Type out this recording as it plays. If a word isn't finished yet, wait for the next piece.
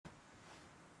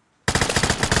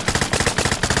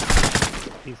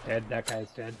He's dead. That guy's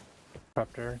dead.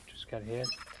 Copter just got hit.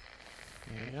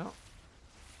 Yeah.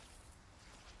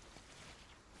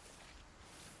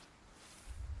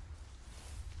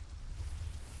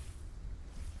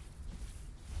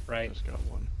 Right. Just got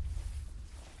one.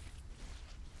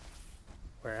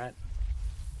 Where at?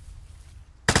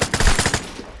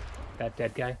 That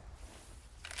dead guy?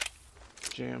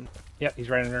 Jammed. Yep, he's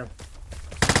right in the room.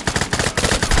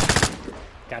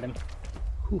 Got him.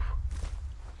 Whew.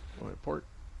 Oh, wait, port.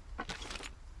 Okay.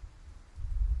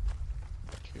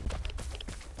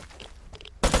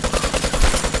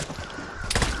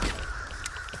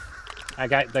 I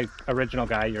got the original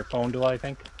guy, your phone duel, I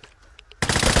think.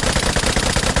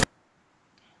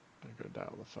 I'm gonna go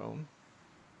dial the phone.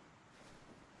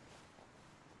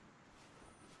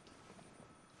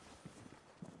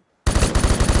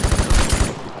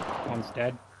 One's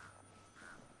dead.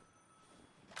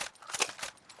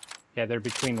 Yeah, they're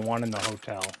between one and the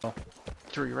hotel. Oh,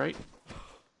 To your right.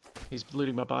 He's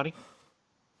looting my body.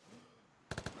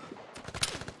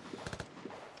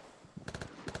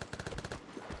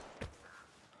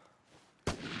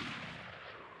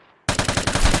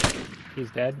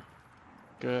 he's dead.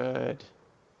 Good.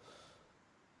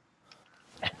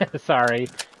 Sorry.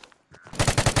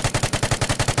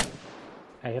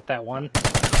 I hit that one.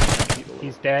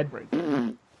 He's dead. Right.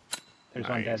 There's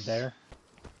one dead Nice. there.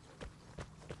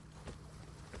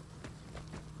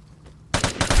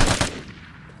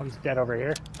 Oh, he's dead over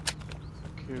here.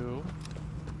 Cool.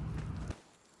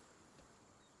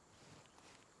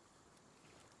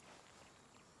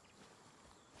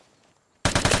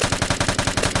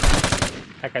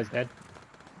 That guy's dead.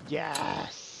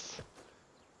 Yes.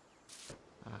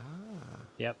 Ah.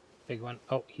 Yep, big one.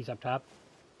 Oh, he's up top.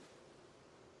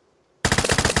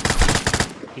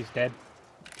 He's dead.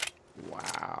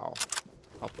 Wow.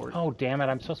 I'll port. Oh, damn it.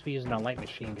 I'm supposed to be using a light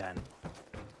machine gun.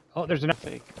 Oh, there's another.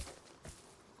 Fake.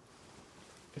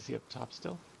 Is he up top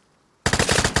still?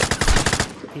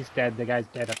 He's dead. The guy's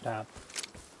dead up top.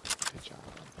 Good job.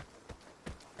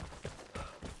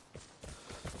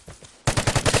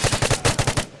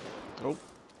 Oh.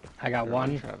 I got You're on,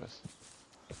 one. Travis.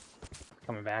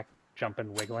 Coming back.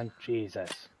 Jumping, wiggling. Jesus.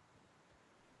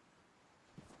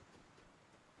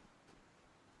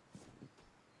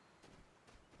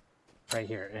 Right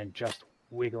here. And just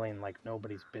wiggling like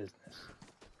nobody's business.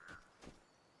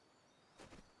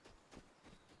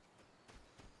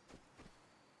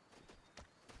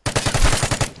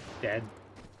 Dead.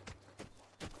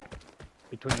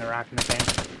 Between the rock and the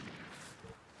bench.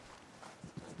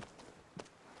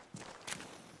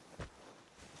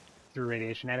 Threw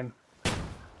radiation at him.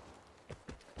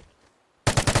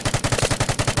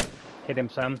 Hit him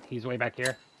some. He's way back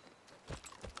here.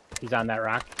 He's on that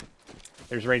rock.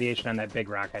 There's radiation on that big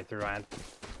rock I threw on.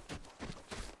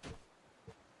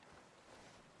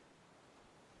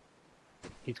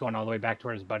 He's going all the way back to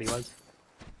where his buddy was.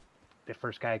 The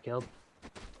first guy I killed.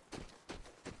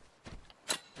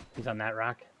 He's on that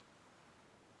rock.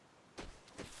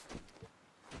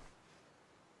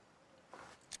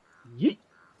 Yeet.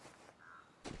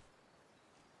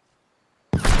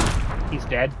 He's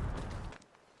dead.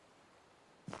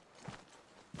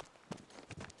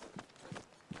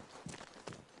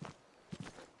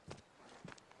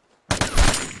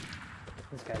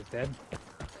 This guy's dead.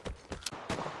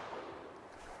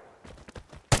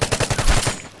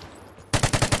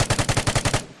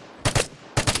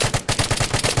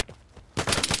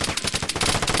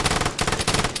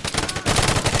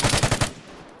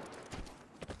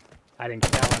 I didn't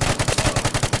get that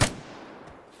one.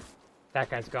 That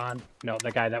guy's gone. No,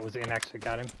 the guy that was in exit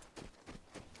got him.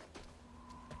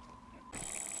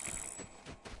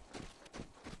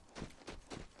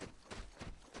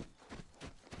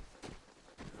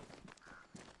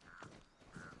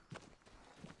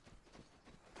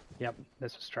 Yep,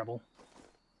 this was trouble.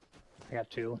 I got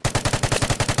two.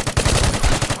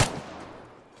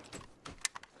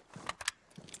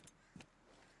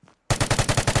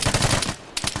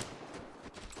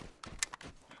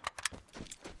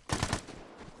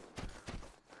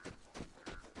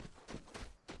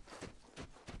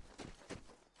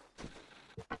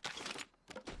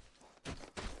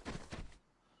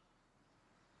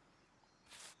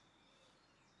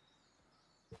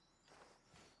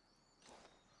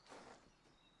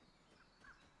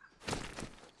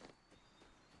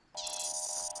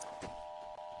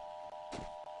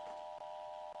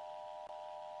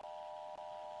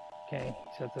 Okay,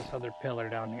 he's at this other pillar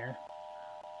down here.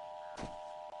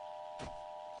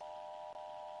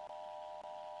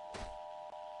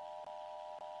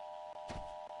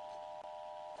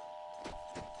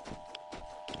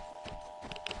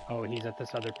 Oh, he's at this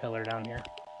other pillar down here.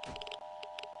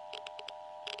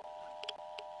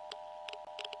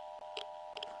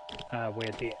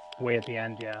 Way at the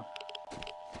end, yeah.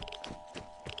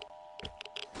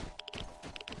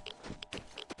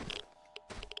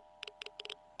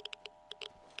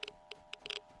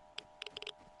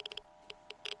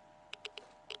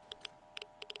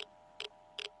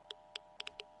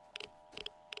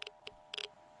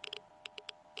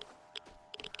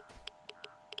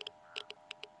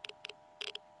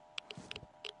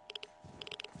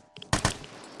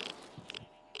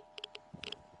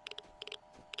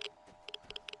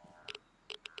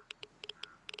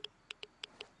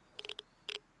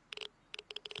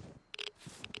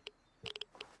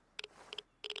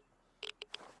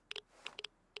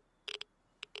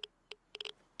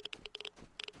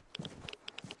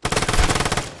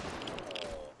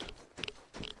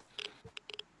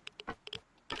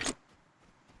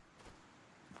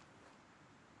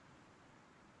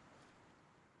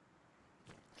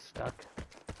 Stuck.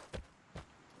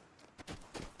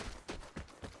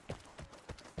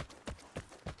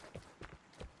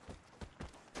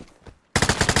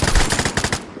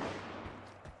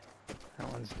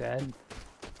 That one's dead.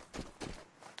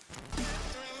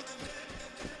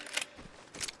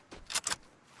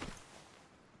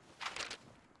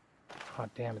 Oh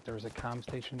damn it, there was a comm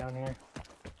station down here.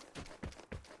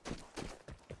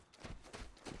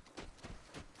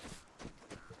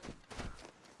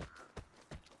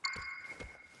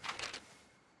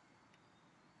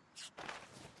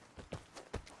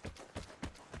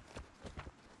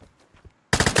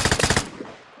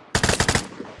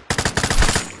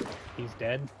 He's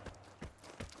dead.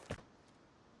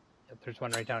 Yep, there's one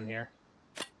right down here.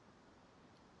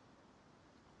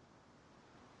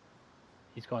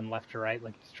 He's going left to right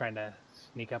like he's trying to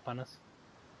sneak up on us.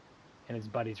 And his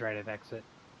buddy's right at exit.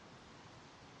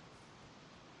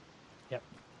 Yep.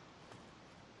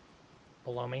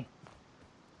 Below me.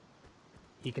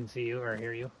 He can see you or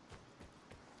hear you.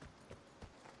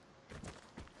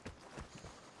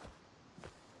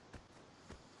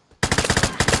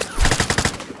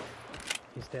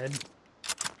 He's dead.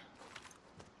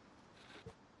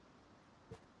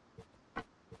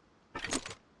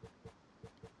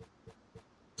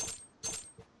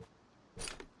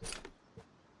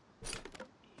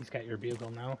 He's got your bugle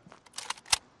now.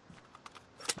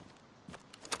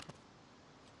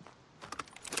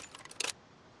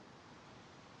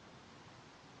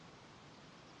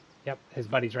 Yep, his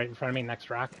buddy's right in front of me, next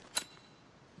rock.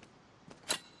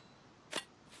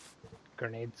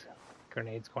 Grenades.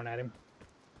 Grenades going at him.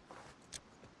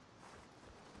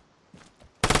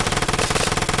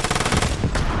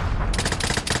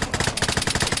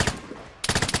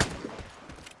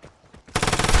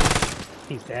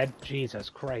 He's dead. Jesus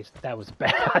Christ, that was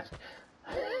bad.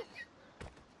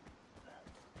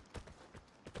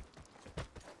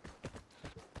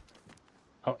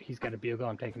 Oh, he's got a bugle.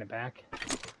 I'm taking it back.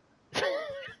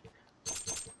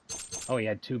 Oh, he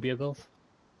had 2 bugles.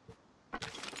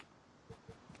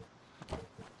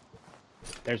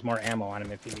 There's more ammo on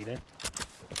him if you need it.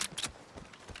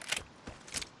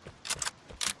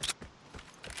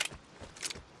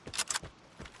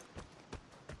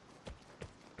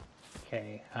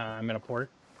 Okay, I'm gonna port.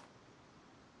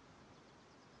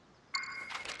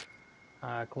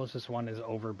 Closest one is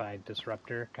over by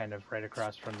Disruptor, kind of right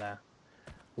across from the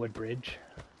wood bridge.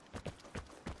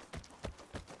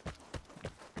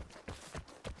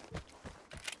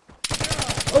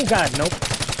 Oh god, nope.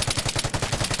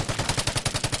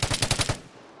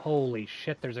 Holy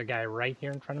shit, there's a guy right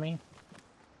here in front of me.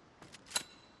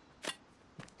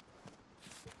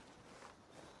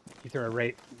 He threw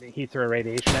a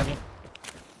radiation at me.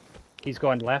 He's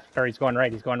going left, or he's going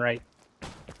right, he's going right.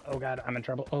 Oh god, I'm in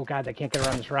trouble. Oh god, I can't get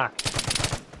around this rock.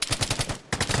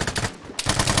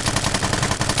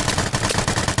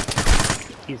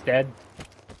 He's dead.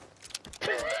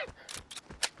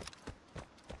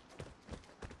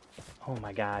 Oh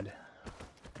my god.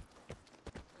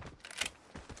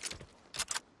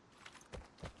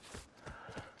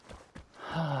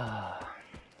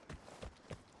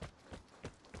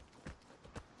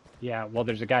 Yeah, well,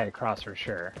 there's a guy across for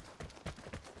sure.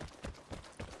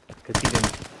 Because he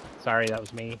didn't... Sorry, that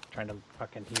was me trying to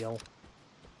fucking heal.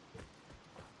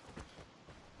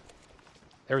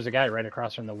 There was a guy right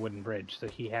across from the wooden bridge, so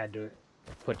he had to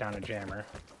put down a jammer.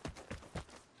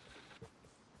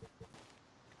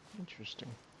 Interesting.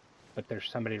 But there's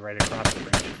somebody right across the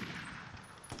bridge.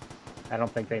 I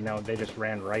don't think they know. They just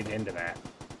ran right into that.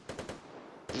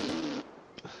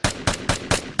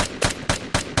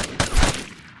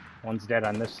 One's dead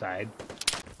on this side.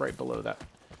 Right below that.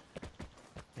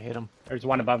 I hit him. There's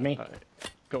one above me.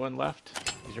 Going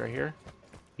left. He's right here.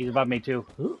 He's above me too.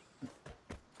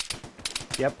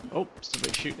 Yep. Oh,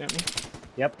 somebody's shooting at me.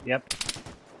 Yep, yep.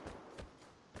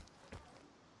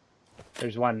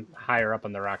 There's one higher up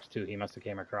on the rocks too. He must have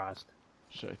came across.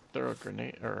 Should I throw a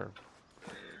grenade or?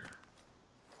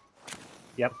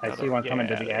 Yep, I see one coming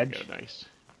to the there you edge. go, nice.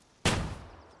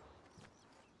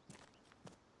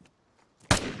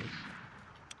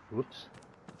 Whoops.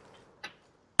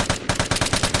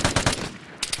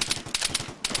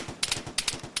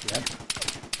 Yep.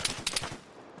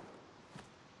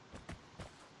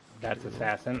 That's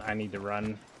assassin. I need to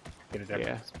run, get a different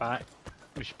Yeah. spot.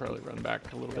 We should probably run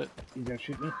back a little bit. He's gonna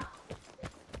shoot me.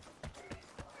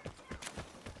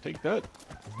 Take that,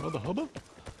 mother hubba.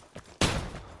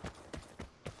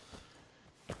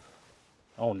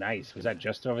 Oh, nice. Was that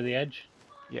just over the edge?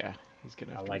 Yeah, he's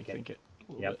gonna have I to like it. rethink it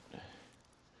a little Yep. bit.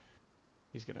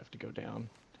 He's gonna have to go down.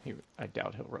 I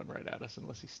doubt he'll run right at us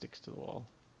unless he sticks to the wall.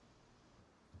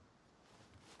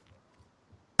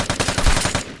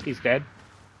 He's dead.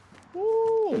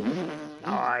 Woo!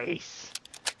 Nice.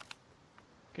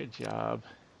 Good job.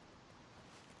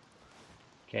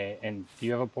 Okay, and do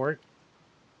you have a port?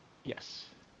 Yes.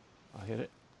 I'll hit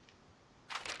it.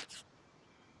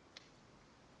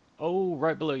 Oh,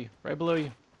 right below you. Right below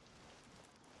you.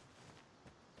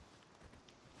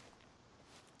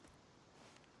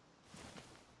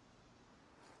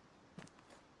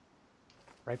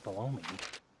 Right below me.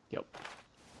 Yep.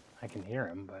 I can hear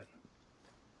him, but...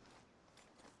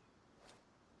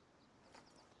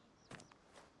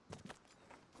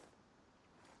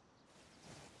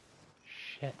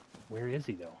 Shit. Where is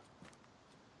he, though?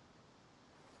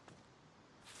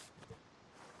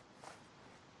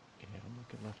 Yeah, I'm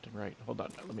looking left and right. Hold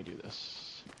on. Let me do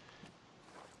this.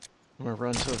 I'm gonna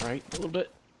run to the right a little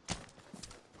bit.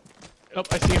 Oh,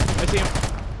 I see him. I see him.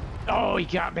 Oh, he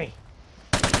got me.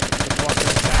 He's walking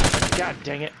fast. God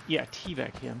dang it. Yeah,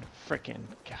 teabag him. Frickin'.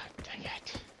 God dang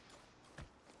it.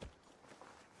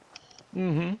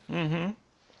 Mm-hmm.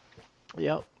 Mm-hmm.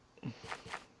 Yep. Oh,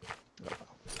 well.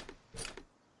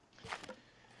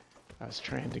 I was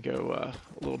trying to go a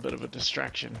little bit of a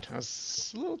distraction. I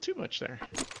was a little too much there.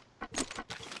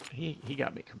 He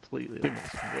got me completely. Way, way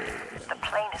The down.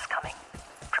 plane is coming.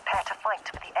 Prepare to fight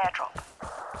for the airdrop.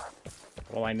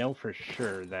 Well, I know for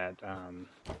sure that,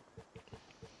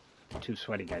 two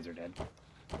sweaty guys are dead.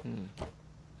 Hmm.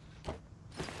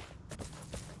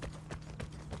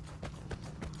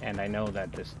 And I know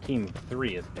that this team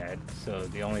 3 is dead, so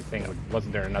the only thing,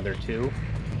 wasn't there another 2?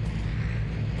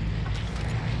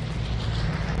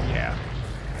 Yeah.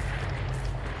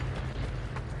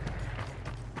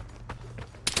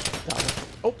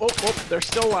 Oh, oh, oh, they're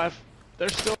still alive. They're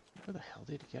still... Where the hell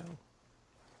did he go?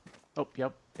 Oh,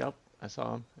 yep, yep, I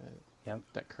saw him. Yep.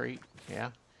 That crate, yeah.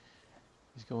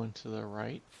 He's going to the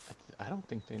right. I don't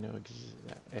think they know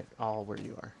at all where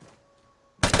you are.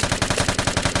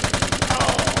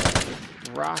 Oh!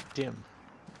 Rocked him.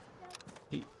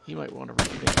 He might want to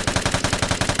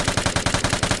rethink.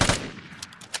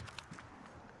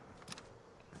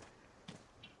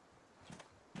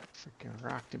 Freaking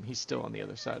rocked him. He's still on the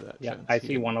other side of that Yeah, fence. I He see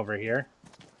didn't- one over here.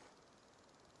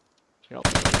 Yep.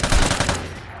 You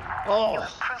Oh,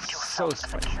 have proved so yourself as a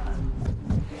sweaty. killer.